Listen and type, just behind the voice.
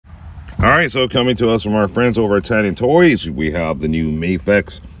All right, so coming to us from our friends over at Titan Toyz, we have the new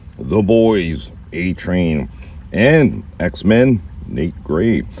Mafex, The Boys, A-Train, and Xmen, Nate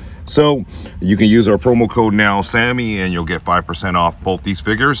Gray. So you can use our promo code now, Sammy, and you'll get 5% off both these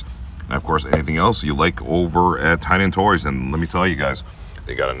figures. And of course, anything else you like over at Titan Toyz. And let me tell you guys,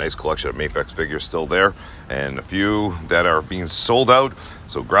 they got a nice collection of Mafex figures still there, and a few that are being sold out.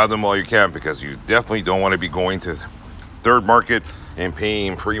 So grab them while you can, because you definitely don't want to be going to third market and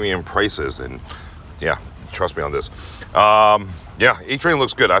paying premium prices. And yeah, trust me on this. Yeah, A-Train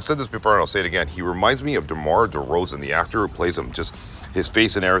looks good. I've said this before and I'll say it again. He reminds me of DeMar DeRozan, the actor who plays him. Just his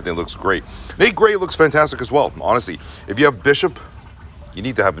face and everything looks great. Nate Gray looks fantastic as well. Honestly, if you have Bishop, you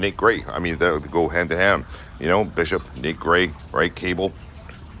need to have Nate Gray. I mean, they go hand in hand. You know, Bishop, Nate Gray, right? Cable,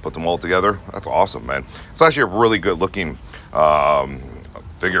 put them all together. That's awesome, man. It's actually a really good looking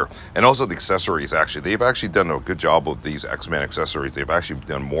figure. And also the accessories, actually, they've actually done a good job with these X-Men accessories. They've actually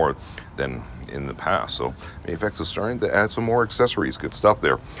done more than in the past. So Mafex is starting to add some more accessories. Good stuff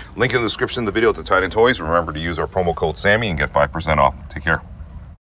there. Link in the description of the video to Titan Toyz. Remember to use our promo code Sammy and get 5% off. Take care.